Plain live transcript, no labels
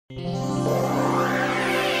I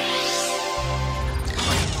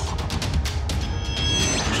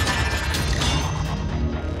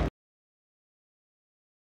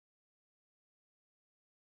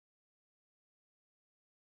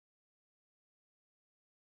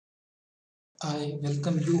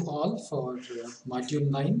welcome you all for Module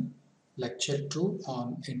 9, Lecture 2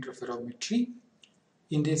 on Interferometry.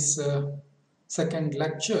 In this second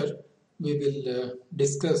lecture, we will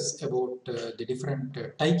discuss about the different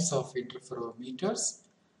types of interferometers.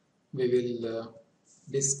 We will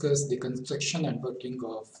discuss the construction and working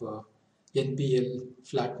of NPL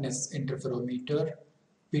flatness interferometer,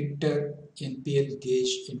 Pitter NPL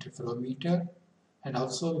gauge interferometer, and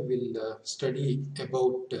also we will study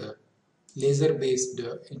about laser-based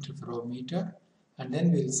interferometer, and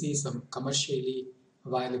then we'll see some commercially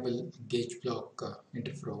available gauge block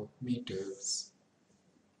interferometers.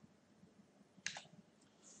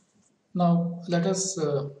 Now let us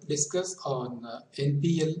discuss on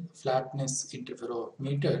NPL flatness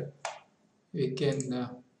interferometer. We can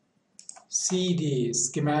see the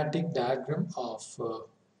schematic diagram of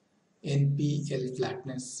NPL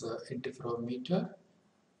flatness interferometer.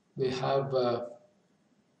 We have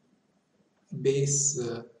base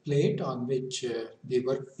plate on which the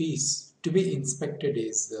workpiece to be inspected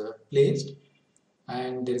is placed,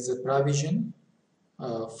 and there is a provision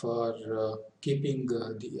for keeping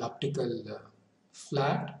the optical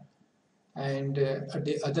flat, and at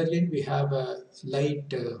the other end we have a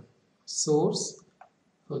light source.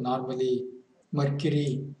 So normally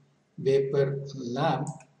mercury vapor lamp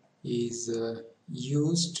is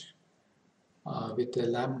used with a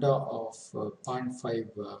lambda of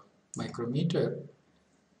 0.5 micrometer,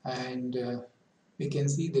 and we can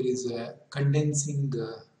see there is a condensing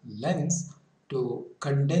lens to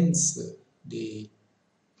condense the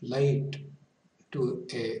light to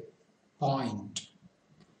a point,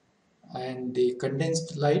 and the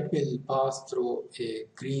condensed light will pass through a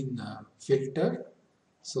green filter,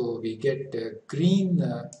 so we get a green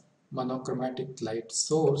monochromatic light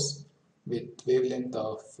source with wavelength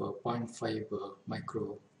of 0.5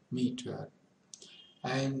 micrometer.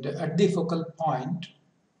 And at the focal point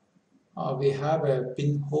we have a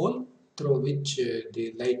pinhole through which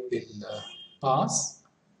the light will pass.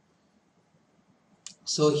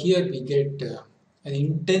 So here we get an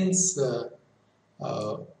intense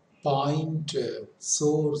point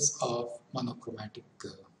source of monochromatic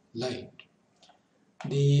light.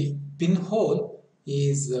 The pinhole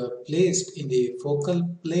is placed in the focal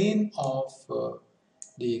plane of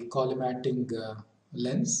the collimating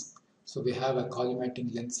lens. So we have a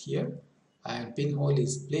collimating lens here, and pinhole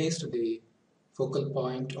is placed at the focal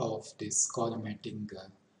point of this collimating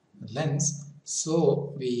lens.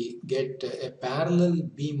 So we get a parallel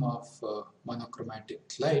beam of monochromatic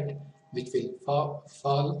light which will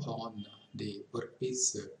fall on the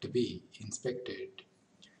workpiece to be inspected.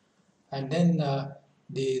 And then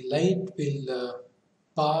the light will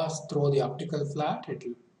pass through the optical flat. It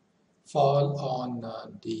will fall on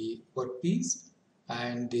the workpiece,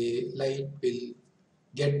 and the light will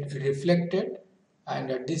get reflected, and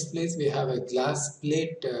at this place we have a glass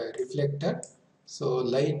plate reflector. So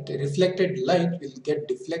reflected light will get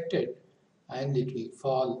deflected and it will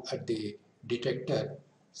fall at the detector.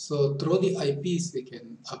 So through the eyepiece we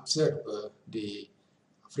can observe the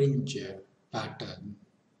fringe pattern.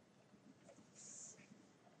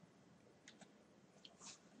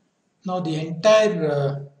 Now the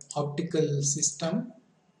entire optical system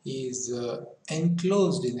is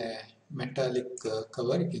enclosed in a metallic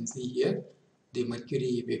cover. You can see here the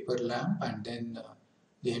mercury vapor lamp, and then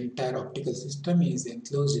the entire optical system is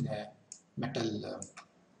enclosed in a metal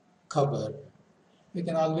cover. We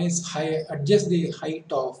can always adjust the height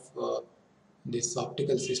of this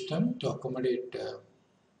optical system to accommodate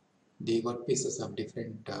the workpieces of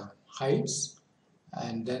different heights,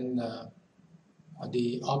 and then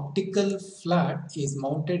the optical flat is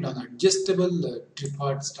mounted on adjustable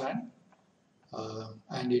tripod stand,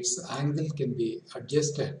 and its angle can be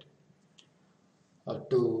adjusted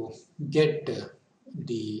to get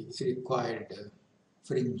the required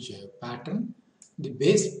fringe pattern. The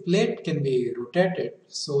base plate can be rotated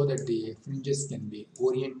so that the fringes can be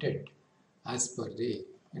oriented as per the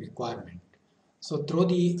requirement. So through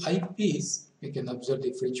the eyepiece we can observe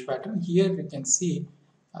the fringe pattern. Here we can see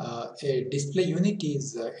a display unit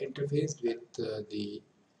is interfaced with the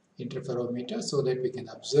interferometer so that we can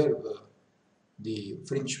observe the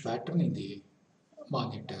fringe pattern in the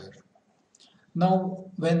monitor. Now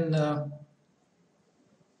when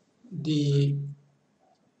the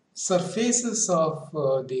surfaces of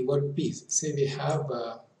the workpiece, say we have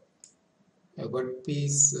a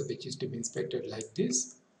workpiece which is to be inspected like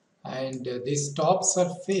this, and this top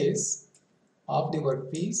surface of the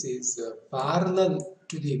workpiece is parallel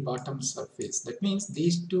to the bottom surface. That means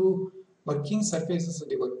these two working surfaces of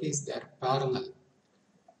the workpiece, they are parallel.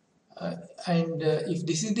 And if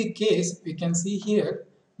this is the case, we can see here,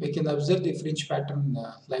 we can observe the fringe pattern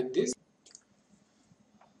like this.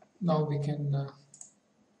 Now we can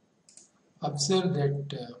observe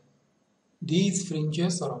that these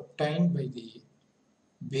fringes are obtained by the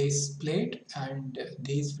base plate, and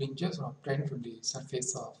these fringes are obtained from the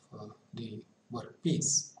surface of the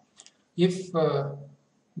workpiece. If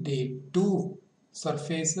the two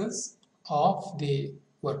surfaces of the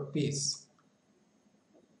workpiece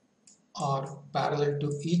are parallel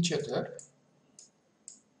to each other,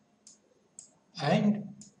 and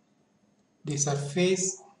the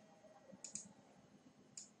surface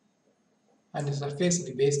of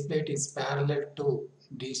the base plate is parallel to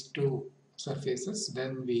these two surfaces,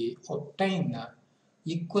 then we obtain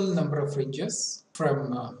equal number of fringes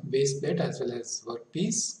from base plate as well as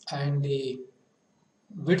workpiece, and the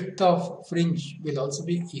width of fringe will also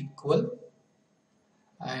be equal,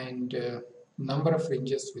 and number of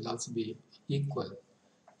fringes will also be equal.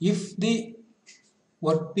 If the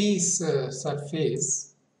workpiece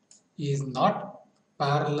surface is not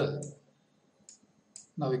parallel,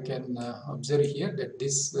 now we can observe here that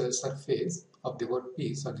this surface of the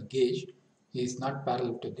workpiece or the gauge is not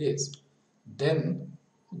parallel to this, then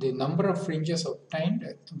the number of fringes obtained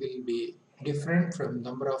will be different from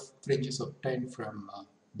number of fringes obtained from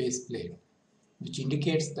base plate, which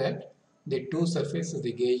indicates that the two surfaces of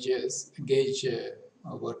the gauge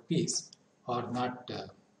workpiece are not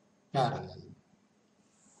parallel.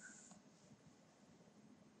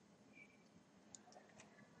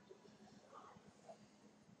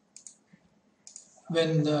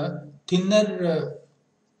 When thinner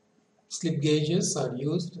slip gauges are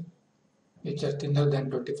used, which are thinner than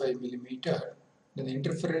 25 millimeter, then the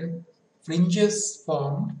interference fringes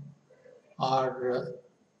formed are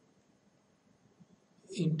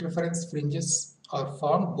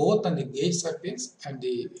both on the gauge surface and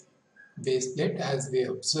the base plate, as we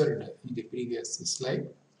observed in the previous slide.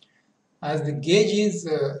 As the gauge is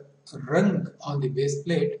rung on the base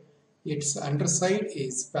plate, its underside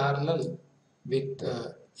is parallel with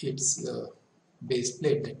its base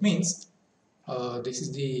plate. That means this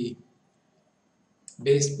is the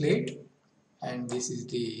base plate and this is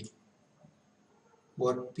the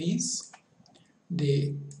workpiece.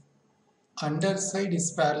 The underside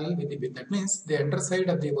is parallel with the base. That means the underside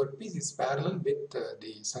of the workpiece is parallel with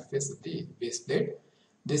the surface of the base plate.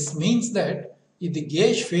 This means that if the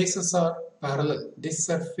gauge faces are parallel, this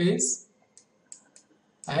surface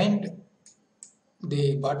and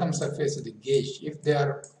the bottom surface of the gauge, if they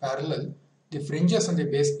are parallel, the fringes on the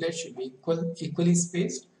base plate should be equally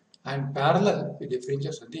spaced and parallel with the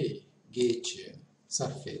fringes on the gauge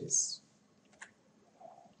surface.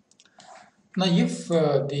 Now, if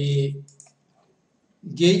the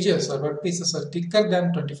gauges or workpieces are thicker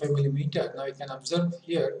than 25 millimeter, now you can observe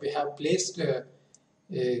here we have placed a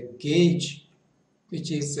gauge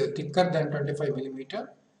which is thicker than 25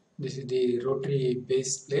 millimeter. This is the rotary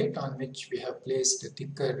base plate on which we have placed a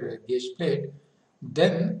thicker gauge plate.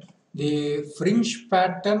 Then the fringe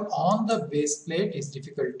pattern on the base plate is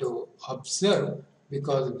difficult to observe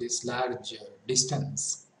because of this large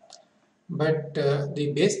distance. But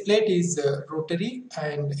the base plate is rotary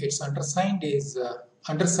and its underside is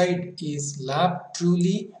lapped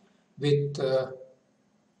truly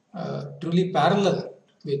parallel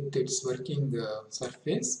with its working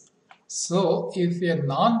surface. So if a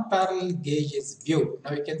non-parallel gauge is viewed,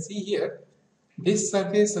 now you can see here this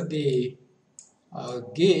surface of the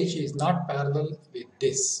gauge is not parallel with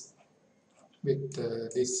this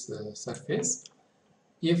surface.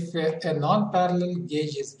 If a non-parallel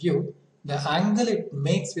gauge is viewed, the angle it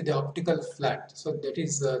makes with the optical flat, so that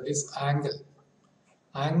is this angle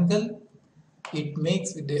it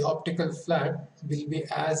makes with the optical flat will be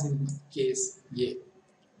as in case A.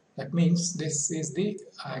 That means this is the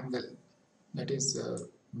angle that is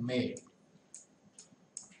made.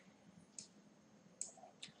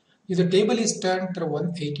 If the table is turned through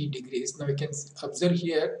 180 degrees, now we can observe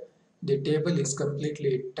here the table is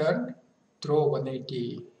completely turned through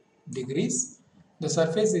 180 degrees. The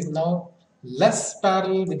surface is now less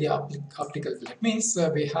parallel with the optical flat. That means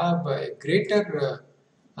we have a greater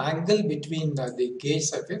angle between the gauge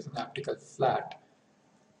surface and the optical flat,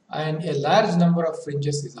 and a large number of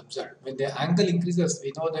fringes is observed. When the angle increases,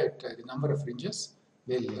 we know that the number of fringes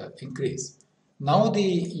will increase. Now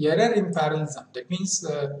the error in parallelism, that means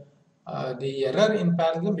the error in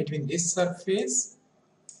parallelism between this surface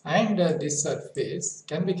and this surface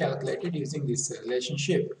can be calculated using this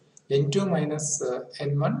relationship. n2 minus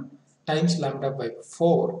n1 times lambda by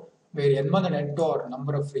 4, where n1 and n2 are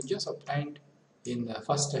number of fringes obtained in the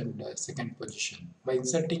first and second position. By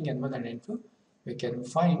inserting n1 and n2, we can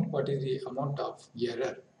find what is the amount of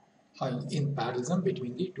error in parallelism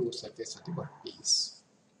between the two surfaces of the workpiece.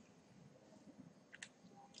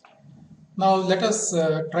 Now let us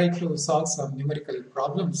try to solve some numerical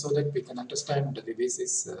problems so that we can understand the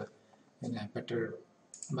basis in a better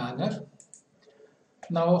manner.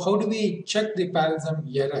 Now how do we check the parallelism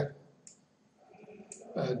error?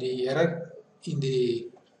 The error in the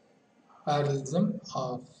parallelism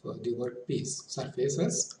of the workpiece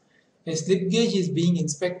surfaces. A slip gauge is being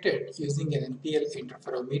inspected using an NPL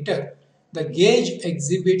interferometer. The gauge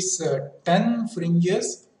exhibits 10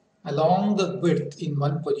 fringes along the width in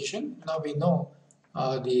one position. Now we know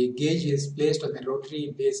the gauge is placed on a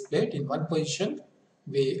rotary base plate in one position.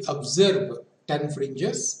 We observe 10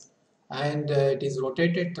 fringes and it is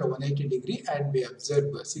rotated through 180 degree and we observe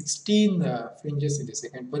 16 fringes in the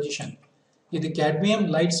second position. If the cadmium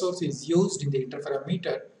light source is used in the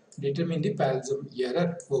interferometer, determine the parallelism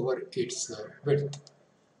error over its width.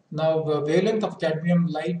 Now the wavelength of cadmium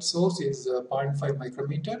light source is 0.5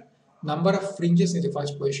 micrometer. Number of fringes in the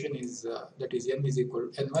first position is that is n1 is equal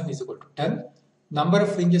to 10. Number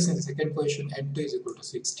of fringes in the second position n2 is equal to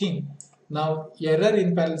 16. Now error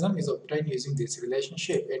in parallelism is obtained using this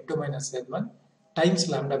relationship n2 minus n1 times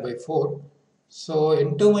lambda by 4. So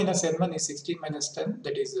n2 minus n1 is 16 minus 10,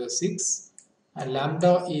 that is 6. And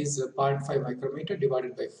lambda is 0.5 micrometer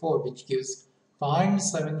divided by 4, which gives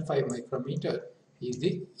 0.75 micrometer is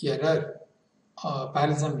the error,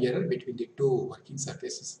 parallelism error between the two working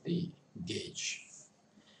surfaces of the gauge.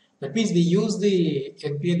 That means we use the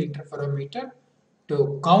NPL interferometer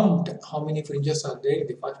to count how many fringes are there in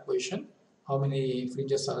the first position, how many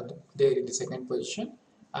fringes are there in the second position,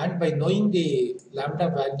 and by knowing the lambda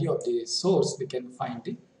value of the source, we can find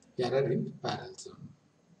the error in parallelism.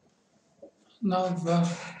 Now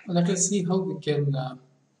let us see how we can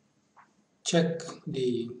check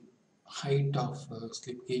the height of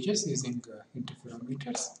slip gauges using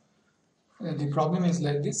interferometers. The problem is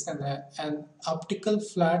like this, and an optical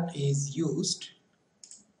flat is used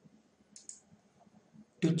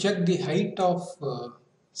to check the height of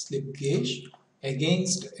slip gauge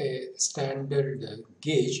against a standard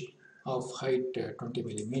gauge of height 20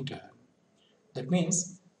 millimeter. That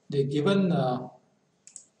means the given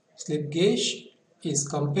slip gauge is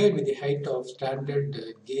compared with the height of standard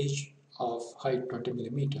gauge of height 20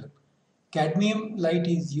 millimeter. Cadmium light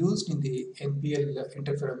is used in the NPL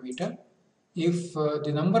interferometer. If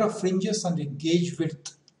the number of fringes on the gauge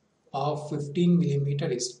width of 15 millimeter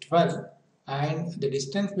is 12 and the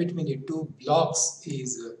distance between the two blocks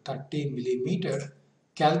is 30 millimeter,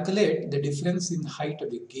 calculate the difference in height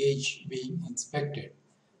of the gauge being inspected.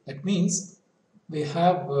 That means we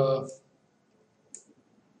have a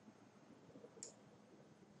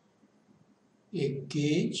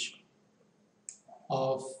gauge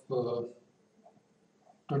of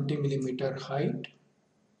 20 millimeter height,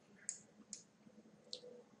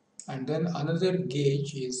 and then another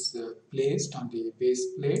gauge is placed on the base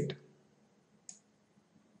plate.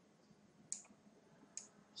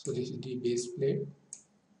 So this is the base plate.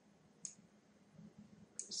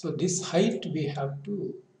 So this height we have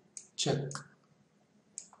to check.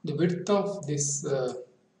 The width of this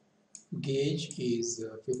gauge is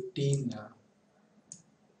 15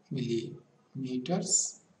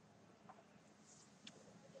 millimeters,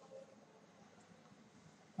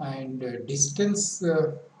 and distance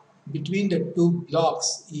between the two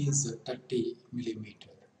blocks is 30 millimeter.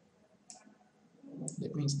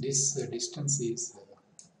 That means this distance is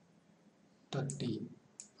 30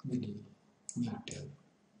 millimeter.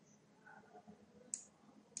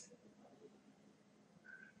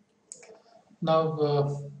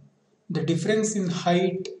 Now the difference in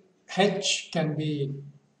height h can be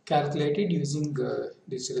calculated using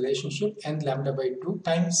this relationship n lambda by 2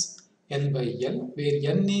 times L by L, where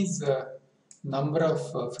n is number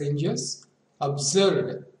of fringes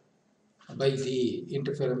observed by the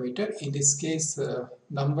interferometer. In this case,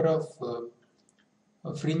 number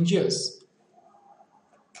of fringes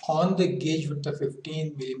on the gauge width of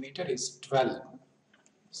 15 millimeter is 12.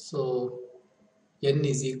 So n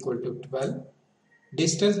is equal to 12.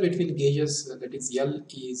 Distance between gauges, that is L,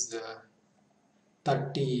 is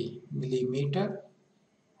 30 millimeter,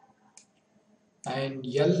 and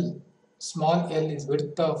L, small l, is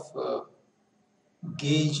width of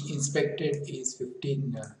gauge inspected is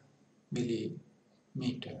 15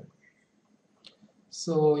 millimeter.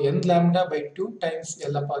 So n lambda by 2 times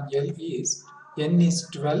L upon L is, n is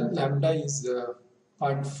 12, lambda is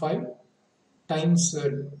 0.5 times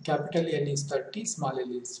capital N is 30, small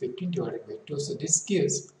l is 15 divided by 2. So this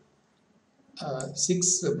gives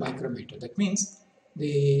 6 micrometer. That means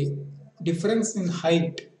the difference in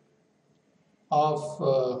height of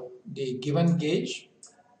the given gauge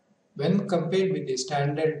when compared with the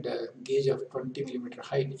standard gauge of 20 millimeter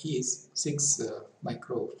height is 6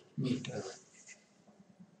 micrometer.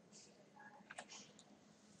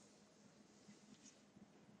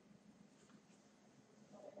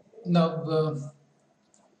 Now,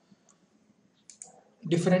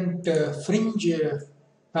 different fringe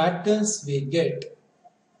patterns we get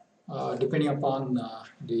depending upon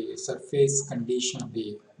the surface condition of the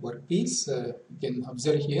workpiece. You can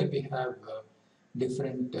observe here we have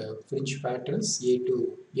different fringe patterns A to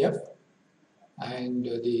F, and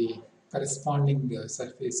the corresponding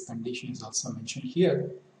surface condition is also mentioned here.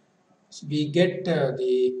 So we get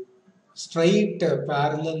the straight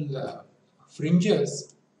parallel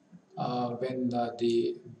fringes when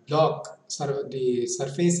the the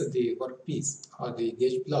surface of the workpiece or the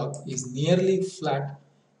gauge block is nearly flat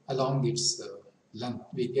along its length.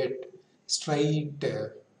 We get straight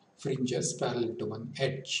fringes parallel to one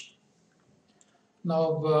edge.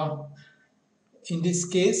 Now, in this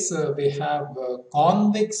case, we have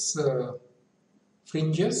convex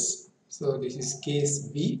fringes. So this is case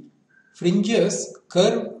B. Fringes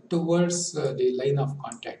curve towards the line of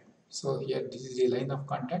contact. So here this is the line of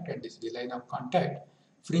contact and this is the line of contact.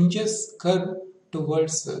 Fringes curve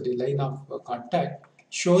towards the line of contact,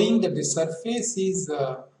 showing that the surface is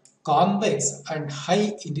convex and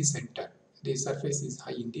high in the center. The surface is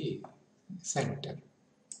high in the center,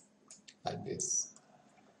 like this.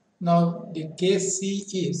 Now the case C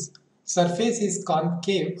is surface is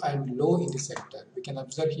concave and low in the center. We can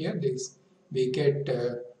observe here this. We get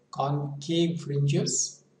concave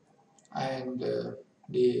fringes and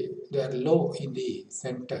they are low in the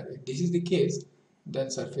center. If this is the case,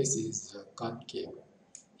 then surface is concave.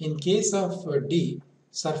 In case of D,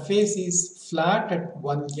 surface is flat at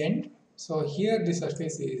one end. So here the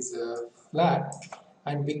surface is flat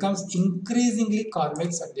and becomes increasingly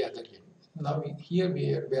convex at the other end. Now here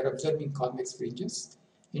we are observing convex fringes,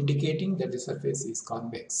 indicating that the surface is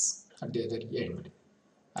convex at the other end.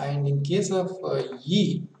 And in case of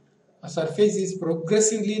E, a surface is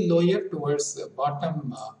progressively lower towards the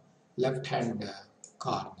bottom left hand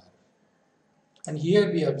corner. And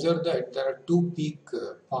here we observe that there are two peak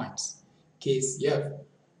points. Case F,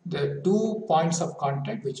 there are 2 points of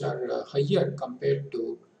contact which are higher compared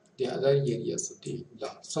to the other areas of the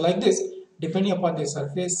block. So like this, depending upon the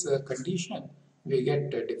surface condition, we get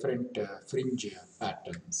different fringe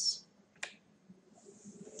patterns.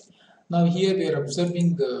 Now here we are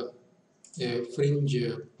observing the fringe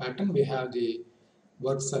pattern. We have the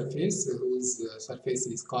work surface whose surface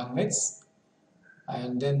is convex,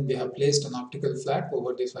 and then we have placed an optical flap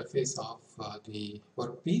over the surface of the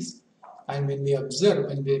workpiece. And when we observe,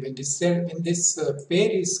 when this pair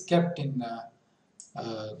is kept in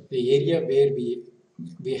the area where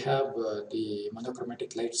we have the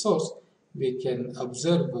monochromatic light source, we can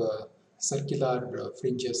observe circular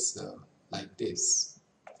fringes like this.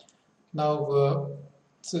 Now,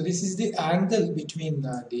 so this is the angle between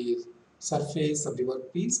the surface of the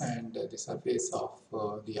workpiece and the surface of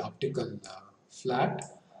the optical flat.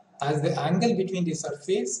 As the angle between the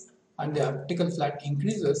surface and the optical flat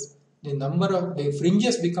increases, the number of the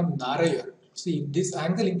fringes become narrower. See, if this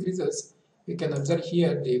angle increases, we can observe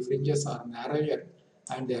here the fringes are narrower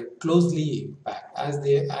and they are closely packed. As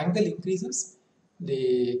the angle increases,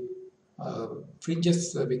 the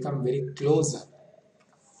fringes become very closer.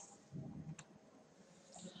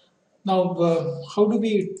 Now, how do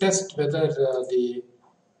we test whether the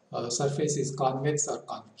surface is convex or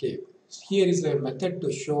concave? Here is a method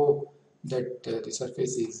to show that the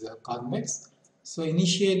surface is convex. So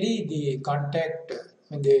initially the contact,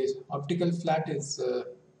 when the optical flat is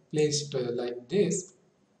placed like this,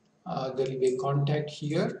 there will be contact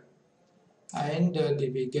here, and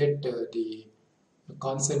we get the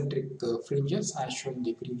concentric fringes as shown in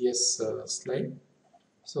the previous slide.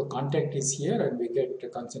 So contact is here and we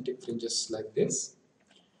get concentric fringes like this.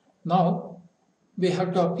 Now we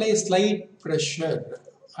have to apply slight pressure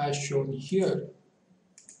as shown here.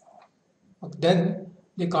 Then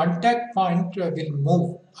the contact point will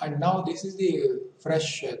move, and now this is the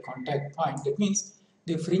fresh contact point. That means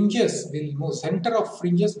the fringes will move, center of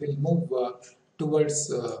fringes will move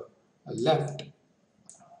towards left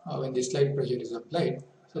when the slight pressure is applied.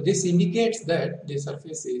 So this indicates that the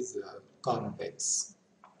surface is convex.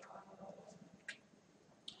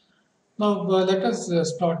 Now let us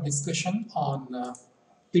start discussion on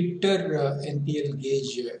Pitter NPL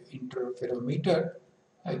gauge interferometer.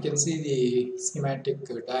 You can see the schematic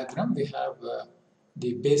diagram. We have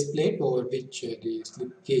the base plate over which the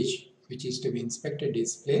slip gauge which is to be inspected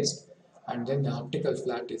is placed, and then the optical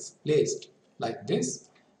flat is placed like this.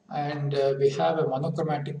 And we have a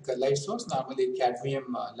monochromatic light source. Normally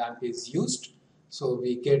cadmium lamp is used, so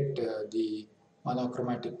we get the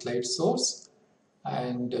monochromatic light source,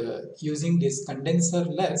 and using this condenser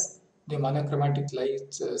lens, the monochromatic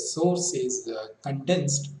light source is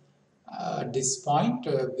condensed at this point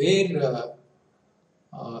where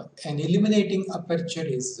an illuminating aperture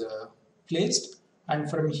is placed, and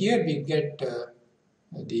from here we get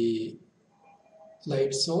the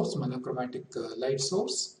light source, monochromatic light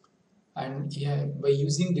source. And by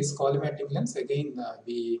using this collimating lens, again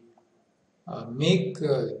we make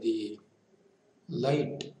the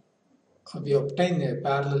light, we obtain a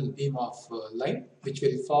parallel beam of light which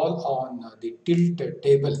will fall on the tilt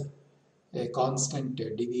table, a constant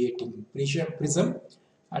deviating prism,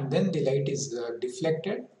 and then the light is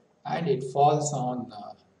deflected and it falls on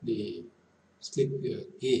the slip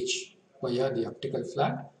gauge via the optical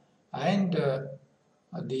flat, and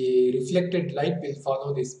the reflected light will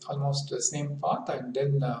follow this almost the same path, and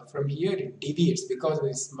then from here it deviates because of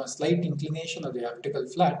this slight inclination of the optical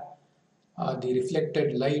flat. The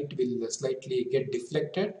reflected light will slightly get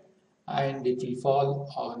deflected and it will fall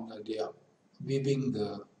on the weaving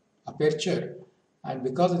aperture, and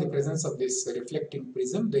because of the presence of this reflecting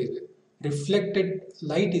prism, the reflected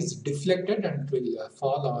light is deflected and it will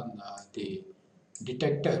fall on the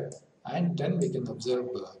detector, and then we can observe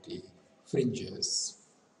the fringes.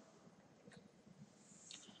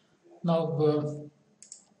 Now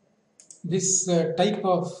this type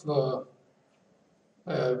of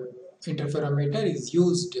interferometer is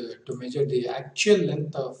used to measure the actual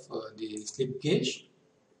length of the slip gauge,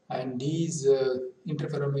 and these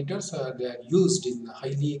interferometers they are used in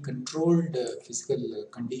highly controlled physical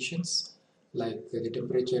conditions, like the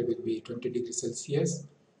temperature will be 20 degrees Celsius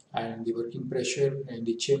and the working pressure in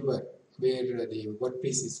the chamber where the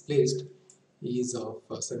workpiece is placed is of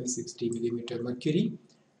 760 millimeter mercury,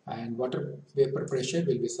 and water vapor pressure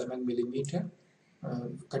will be 7 millimeter,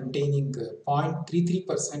 containing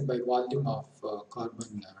 0.33% by volume of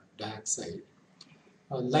carbon dioxide.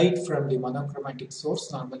 Light from the monochromatic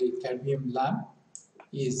source, normally cadmium lamp,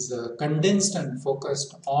 is condensed and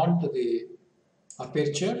focused onto the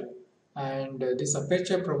aperture, and this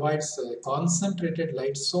aperture provides a concentrated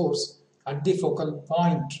light source at the focal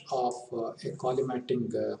point of a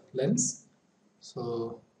collimating lens.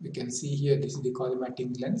 So we can see here this is the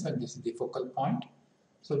collimating lens and this is the focal point.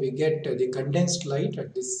 So we get the condensed light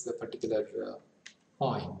at this particular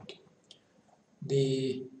point.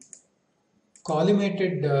 The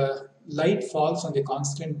collimated light falls on the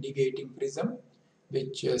constant deviating prism,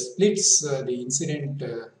 which splits the incident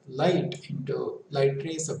light into light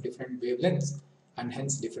rays of different wavelengths and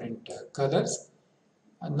hence different colors.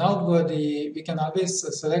 And now we can always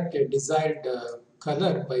select a desired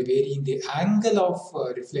color by varying the angle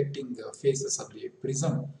of reflecting faces of the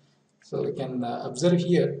prism. So we can observe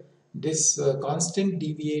here this constant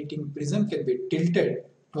deviating prism can be tilted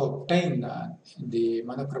to obtain the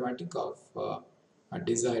monochromatic of a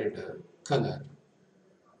desired color.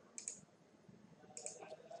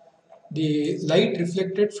 The light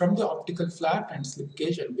reflected from the optical flat and slip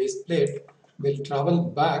gauge and base plate will travel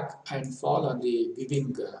back and fall on the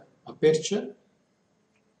weaving aperture.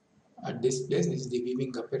 At this place, this is the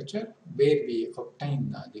weaving aperture where we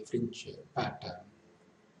obtain the fringe pattern.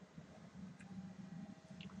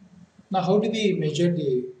 Now, how do we measure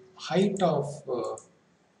the height of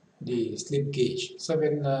the slip gauge? So,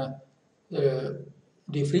 when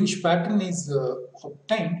the fringe pattern is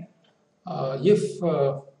obtained, if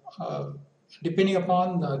depending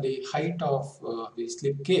upon the height of the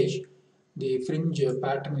slip gauge, the fringe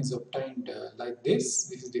pattern is obtained like this.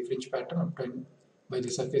 This is the fringe pattern obtained by the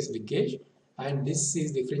surface of the gauge, and this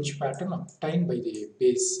is the fringe pattern obtained by the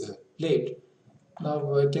base plate.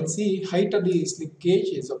 Now you can see height of the slip gauge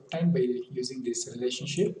is obtained by using this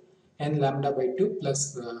relationship n lambda by 2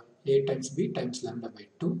 plus a times b times lambda by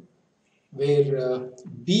 2, where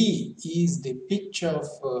b is the pitch of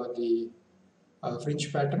the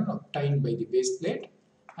fringe pattern obtained by the base plate,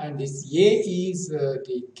 and this a is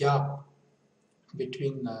the gap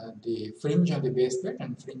between the fringe on the base plate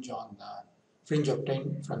and fringe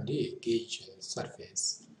obtained from the gauge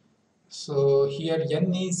surface. So here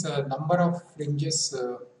n is number of fringes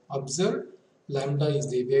observed, lambda is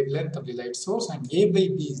the wavelength of the light source, and a by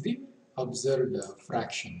b is the observed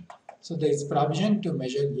fraction. So there is provision to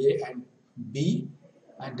measure a and b,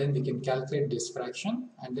 and then we can calculate this fraction,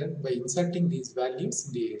 and then by inserting these values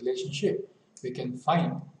in the relationship we can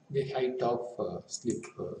find the height of slip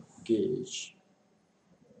gauge.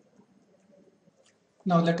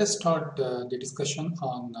 Now let us start the discussion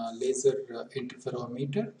on laser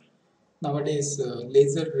interferometer. Nowadays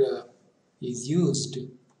laser is used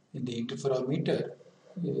in the interferometer.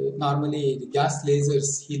 Normally the gas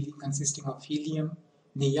lasers consisting of helium,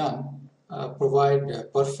 neon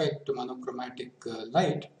provide perfect monochromatic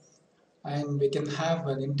light, and we can have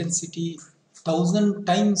an intensity 1,000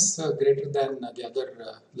 times greater than the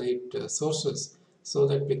other light sources, so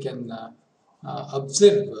that we can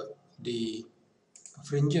observe the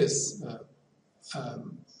fringes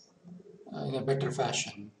in a better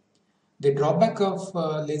fashion. The drawback of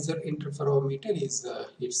laser interferometer is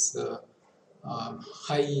its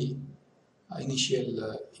high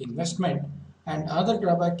initial investment, and other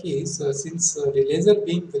drawback is since the laser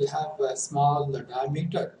beam will have a small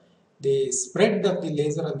diameter, the spread of the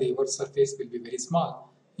laser on the work surface will be very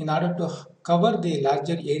small. In order to cover the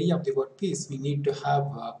larger area of the workpiece, we need to have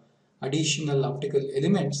additional optical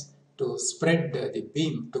elements to spread the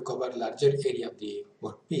beam to cover larger area of the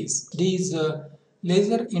workpiece. These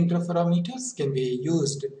laser interferometers can be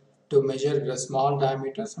used to measure small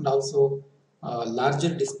diameters, and also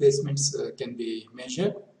larger displacements can be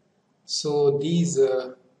measured. So these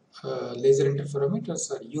laser interferometers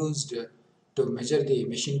are used to measure the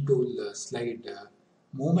machine tool slide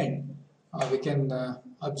movement. We can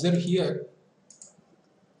observe here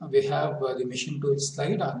we have the machine tool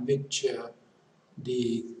slide on which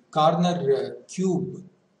the corner cube,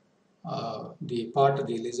 the part of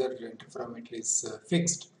the laser interferometer is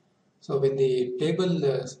fixed. So when the table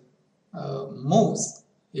moves,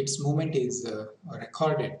 its movement is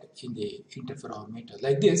recorded in the interferometer.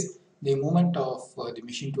 Like this, the movement of the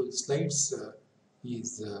machine tool slides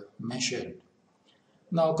is measured.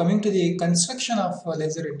 Now coming to the construction of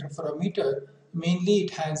laser interferometer, mainly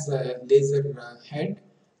it has a laser head,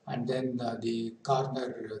 and then the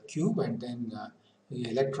corner cube, and then the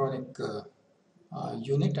electronic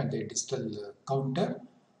unit and the digital counter.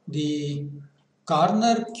 The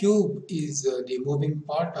corner cube is the moving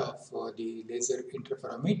part of the laser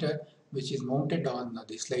interferometer, which is mounted on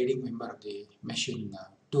the sliding member of the machine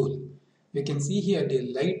tool. We can see here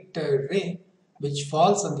the light ray which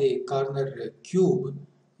falls on the corner cube,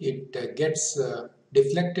 it gets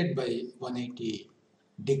deflected by 180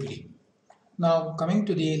 degree. Now coming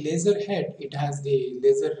to the laser head, it has the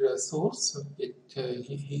laser source,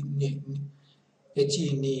 HE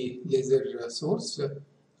laser source.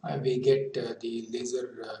 We get the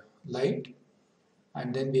laser light,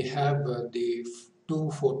 and then we have the two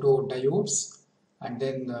photodiodes, and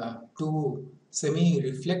then two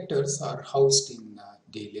semi-reflectors are housed in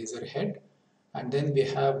the laser head, and then we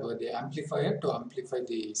have the amplifier to amplify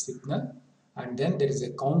the signal, and then there is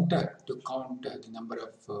a counter to count the number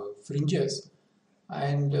of fringes.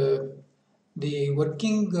 And the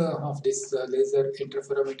working of this laser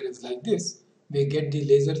interferometer is like this. We get the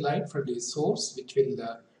laser light from the source, which will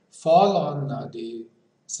fall on the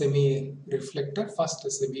semi-reflector, first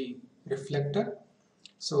semi-reflector.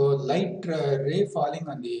 So light ray falling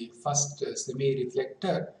on the first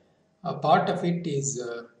semi-reflector, a part of it is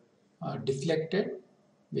deflected,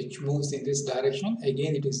 which moves in this direction.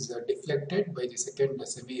 Again it is deflected by the second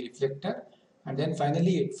semi-reflector, and then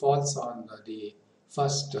finally it falls on the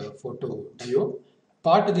first photodiode.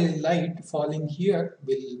 Part of the light falling here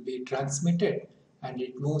will be transmitted, and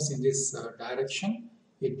it moves in this direction.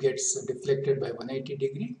 It gets deflected by 180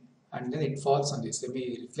 degree, and then it falls on the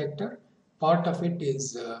semi-reflector. Part of it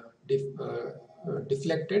is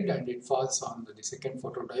deflected, and it falls on the second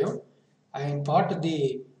photodiode, and part of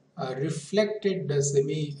the reflected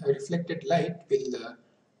light will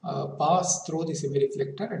pass through the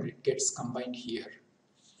semi-reflector, and it gets combined here.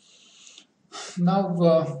 Now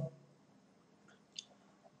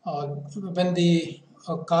when the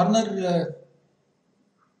corner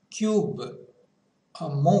cube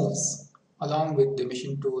moves along with the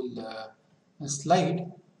machine tool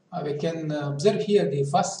slide, we can observe here the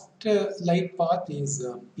first light path is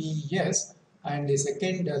PS, and the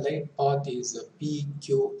second light path is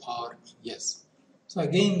PQRS. So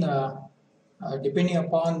again, depending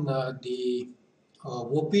upon the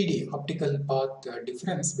OPD, optical path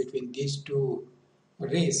difference between these two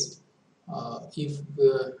rays, if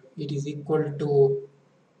it is equal to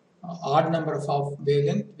odd number of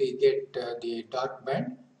wavelength, we get the dark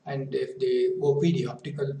band, and if the OPD,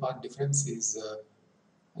 optical path difference, is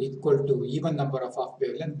equal to even number of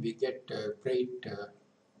wavelength, we get bright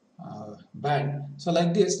band. So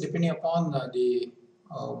like this, depending upon the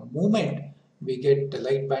movement, we get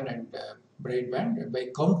light band and bright band. And by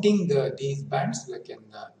counting these bands, we can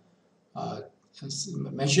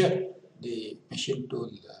measure the machine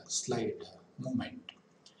tool slide movement.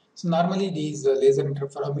 So normally these laser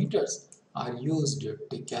interferometers are used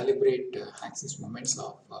to calibrate axis moments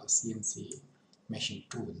of CNC machine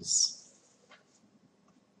tools.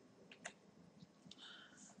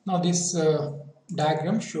 Now this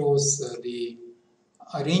diagram shows the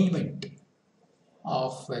arrangement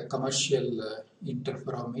of a commercial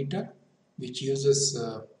interferometer which uses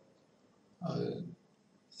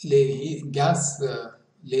gas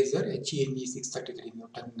laser HENE 633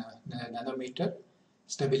 Newton nanometer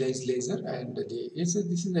stabilized laser, and this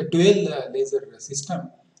is a dual laser system.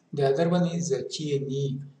 The other one is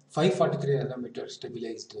HENE 543 nanometer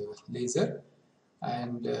stabilized laser,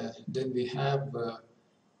 and then we have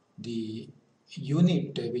the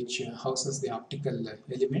unit which houses the optical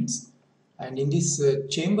elements, and in this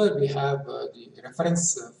chamber we have the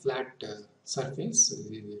reference flat surface,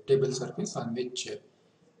 the table surface on which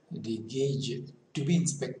the gauge to be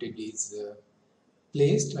inspected is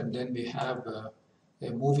placed, and then we have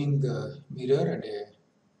a moving mirror and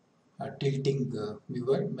a tilting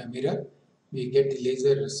mirror. We get the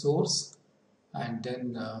laser source, and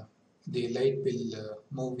then the light will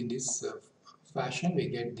move in this fashion. We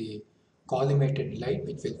get the collimated light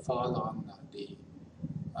which will fall on the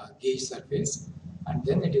gauge surface, and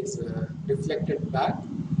then it is reflected back,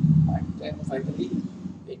 and then finally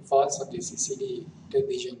it falls on the CCD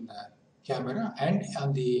television camera, and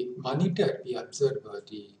on the monitor we observe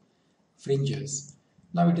the fringes.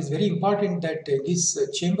 Now it is very important that this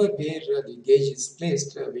chamber where the gauge is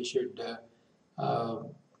placed, we should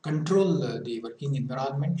control the working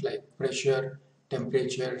environment like pressure,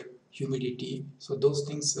 temperature, humidity. So those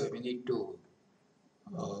things we need to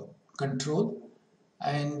control.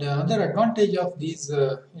 And another advantage of these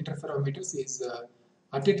interferometers is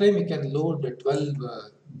at a time we can load 12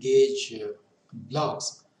 gauge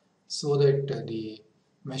blocks, so that the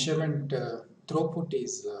measurement throughput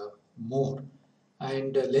is more,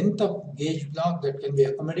 and length of gauge block that can be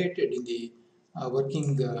accommodated in the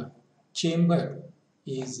working chamber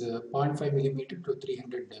is 0.5 millimeter to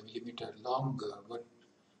 300 millimeter long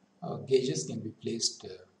gauges can be placed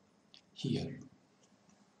here.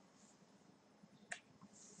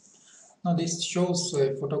 Now this shows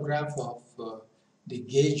a photograph of the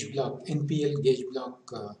gauge block, NPL gauge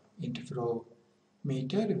block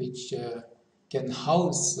interferometer, which can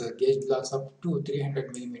house gauge blocks up to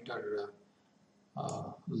 300 millimeter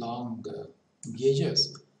long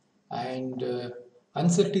gauges, and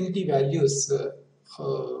uncertainty values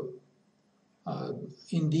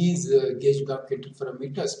in these gauge block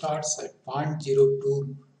interferometer starts at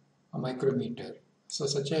 0.02 micrometer. So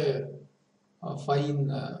such a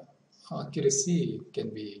fine accuracy can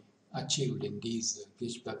be achieved in these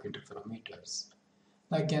gauge block interferometers.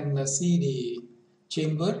 I can see the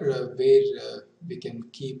chamber where we can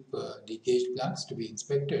keep the gauge blocks to be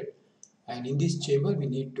inspected, and in this chamber we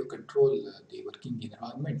need to control the working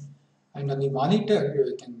environment, and on the monitor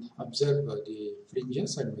we can observe the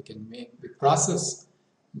fringes, and we process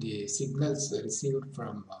the signals received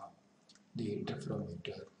from the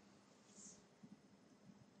interferometer.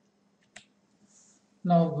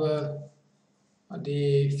 Now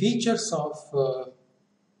the features of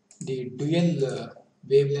the dual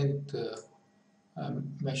wavelength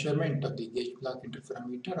measurement of the gauge block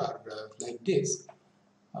interferometer are like this.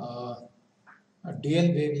 A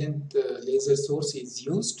dual wavelength laser source is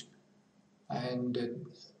used, and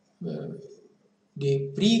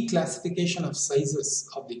the pre-classification of sizes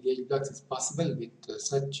of the gauge blocks is possible with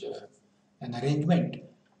such an arrangement,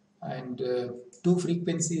 and two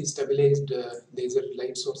frequency stabilized laser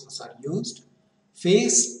light sources are used.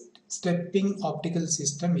 Phase stepping optical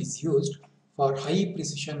system is used for high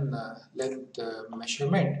precision length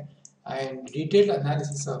measurement, and detailed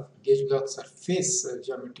analysis of gauge block surface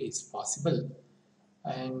geometry is possible,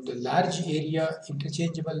 and large area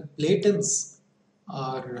interchangeable platens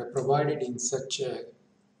are provided in such a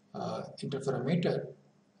interferometer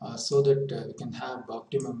so that we can have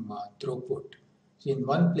optimum throughput. So in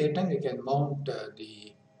one platen we can mount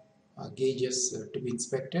the gauges to be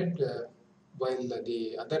inspected, while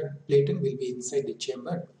the other platen will be inside the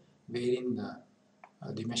chamber wherein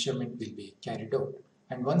the measurement will be carried out.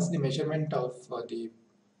 And once the measurement of the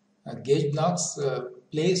gauge blocks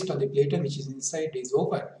placed on the platen which is inside is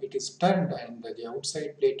over, it is turned and the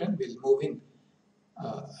outside platen will move in.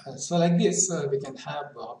 So like this we can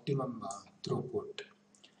have optimum throughput,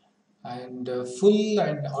 and full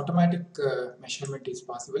and automatic measurement is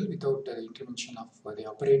possible without the intervention of the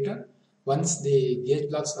operator. Once the gauge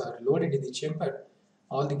blocks are loaded in the chamber,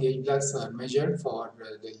 all the gauge blocks are measured for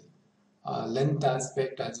the length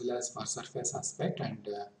aspect as well as for surface aspect, and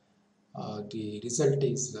the result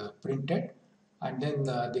is printed, and then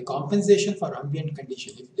the compensation for ambient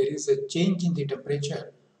condition. If there is a change in the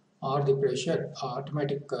temperature or the pressure,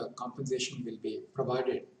 automatic compensation will be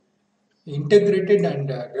provided. Integrated and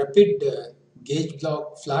rapid gauge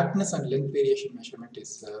block flatness and length variation measurement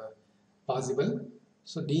is possible.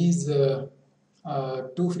 So these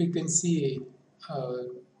two frequency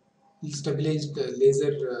stabilized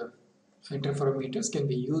laser interferometers can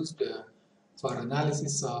be used for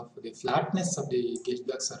analysis of the flatness of the gauge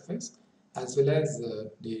block surface, as well as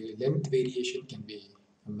the length variation can be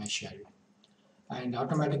measured. And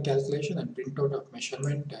automatic calculation and printout of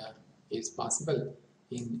measurement is possible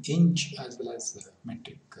in inch as well as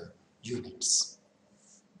metric units.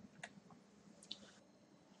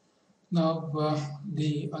 Now,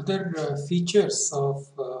 the other features of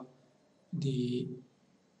the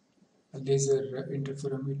laser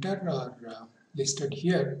interferometer are listed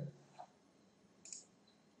here.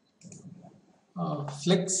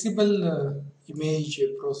 Flexible image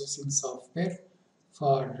processing software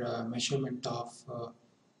for measurement of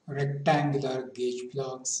rectangular gauge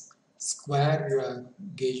blocks, square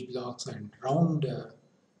gauge blocks, and round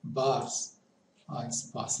bars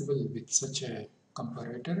is possible with such a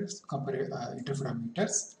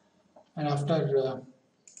interferometers. And after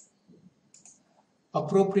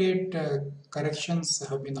appropriate corrections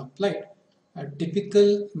have been applied,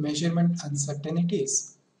 typical measurement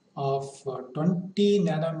uncertainties of 20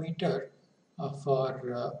 nanometer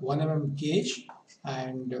for 1 mm gauge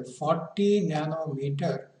and 40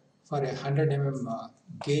 nanometer for a 100 mm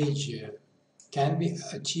gauge can be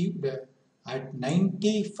achieved at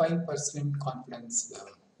 95% confidence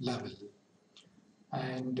level.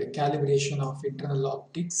 And calibration of internal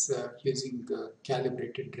optics using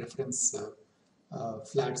calibrated reference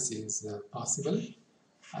flats is possible,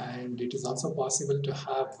 and it is also possible to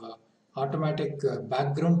have automatic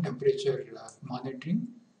background temperature monitoring.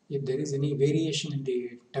 If there is any variation in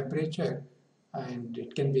the temperature, and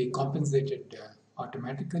it can be compensated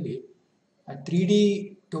automatically. A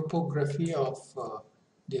 3D topography of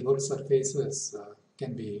the work surfaces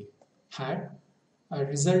can be had. A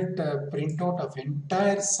result printout of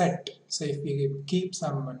entire set. So if we keep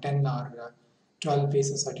some 10 or 12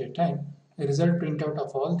 pieces at a time, a result printout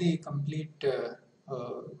of all the complete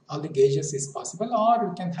all the gauges is possible, or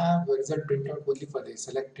we can have a result printout only for the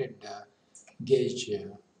selected gauge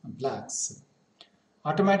blocks.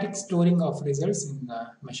 Automatic storing of results in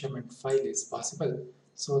measurement file is possible,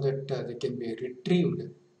 so that they can be retrieved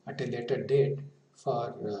at a later date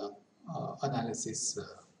for analysis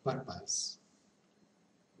purpose.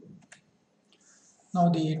 Now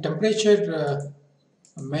the temperature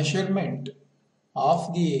measurement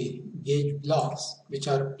of the gauge blocks which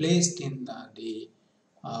are placed in the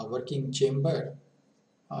working chamber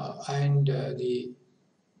and it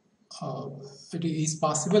is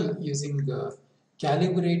possible using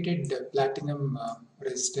calibrated platinum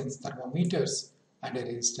resistance thermometers and a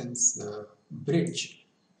resistance bridge,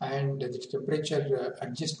 and the temperature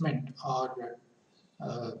adjustment or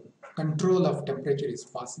control of temperature is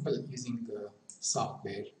possible using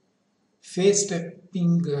software. Phase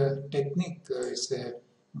stepping technique is a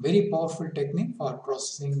very powerful technique for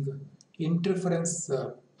processing interference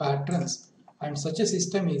patterns, and such a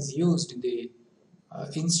system is used in the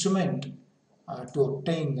instrument to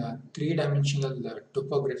obtain three-dimensional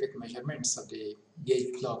topographic measurements of the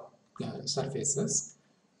gauge block surfaces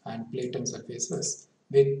and platen surfaces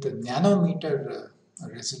with nanometer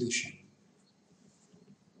resolution.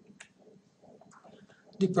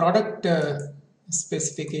 The product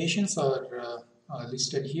specifications are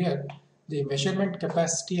listed here. The measurement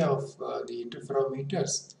capacity of the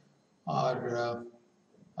interferometers are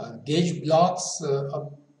gauge blocks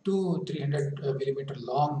up to 300 millimeter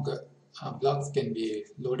long blocks can be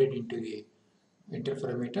loaded into the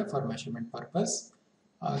interferometer for measurement purpose.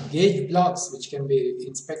 Gauge blocks which can be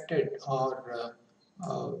inspected are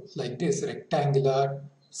like this: rectangular,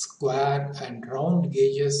 square, and round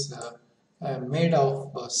gauges made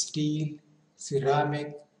of steel,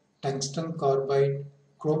 ceramic, tungsten carbide,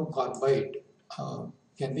 chrome carbide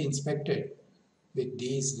can be inspected with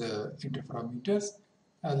these interferometers.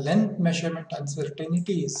 Length measurement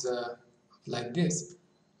uncertainty is like this: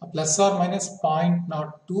 plus or minus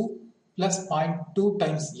 0.02 plus 0.2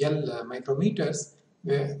 times L micrometers,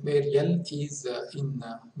 where L is in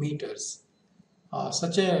meters.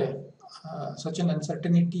 Such an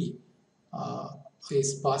uncertainty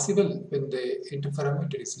is possible when the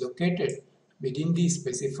interferometer is located within the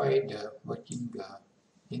specified working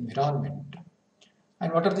environment.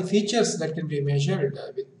 And what are the features that can be measured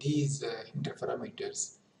with these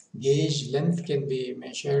interferometers? Gauge length can be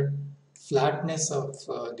measured, flatness of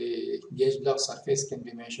the gauge block surface can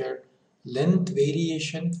be measured, length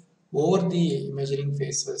variation over the measuring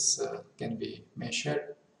faces can be measured,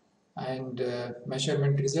 and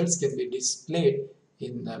measurement results can be displayed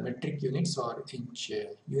in metric units or inch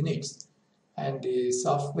units. And the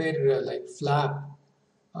software like flap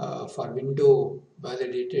for window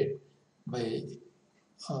validated by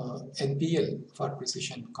NPL for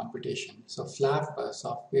precision computation. So flap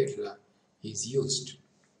software is used.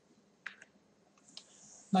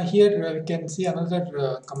 Now here we can see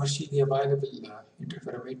another commercially available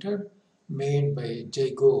interferometer made by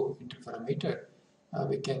Jago Interferometer.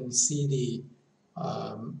 We can see the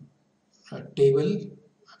table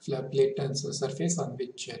plate and surface on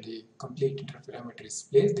which the complete interferometer is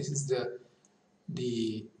placed. This is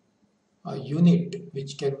the unit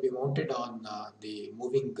which can be mounted on the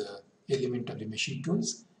moving element of the machine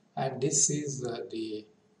tools, and this is the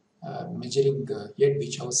measuring head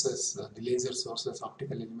which houses the laser sources,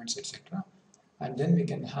 optical elements, etc. And then we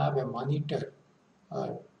can have a monitor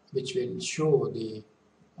which will show the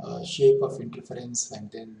shape of interference,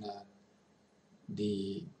 and then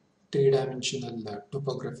the three-dimensional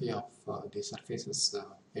topography of the surfaces,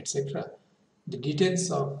 etc. The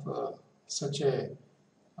details of such a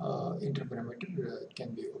interferometer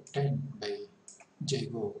can be obtained by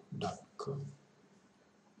jago.com.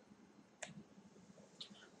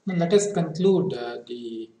 Now let us conclude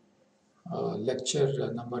the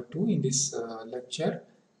lecture number 2. In this lecture,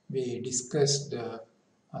 we discussed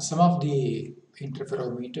some of the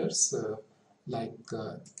interferometers like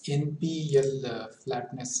NPL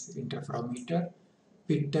flatness interferometer,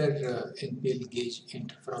 Pitter NPL gauge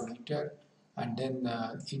interferometer, and then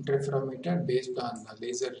interferometer based on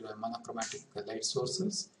laser monochromatic light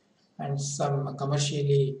sources, and some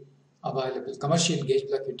commercially available commercial gauge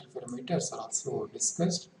block interferometers are also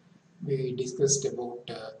discussed. We discussed about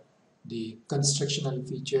the constructional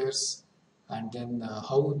features, and then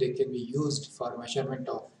how they can be used for measurement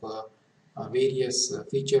of various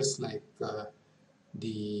features like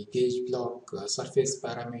the gauge block, surface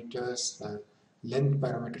parameters, length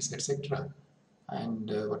parameters, etc. And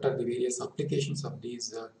what are the various applications of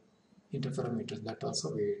these interferometers, that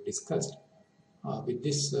also we discussed. With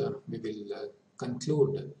this, we will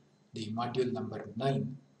conclude the module number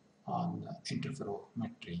 9 on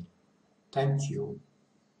interferometry. Thank you.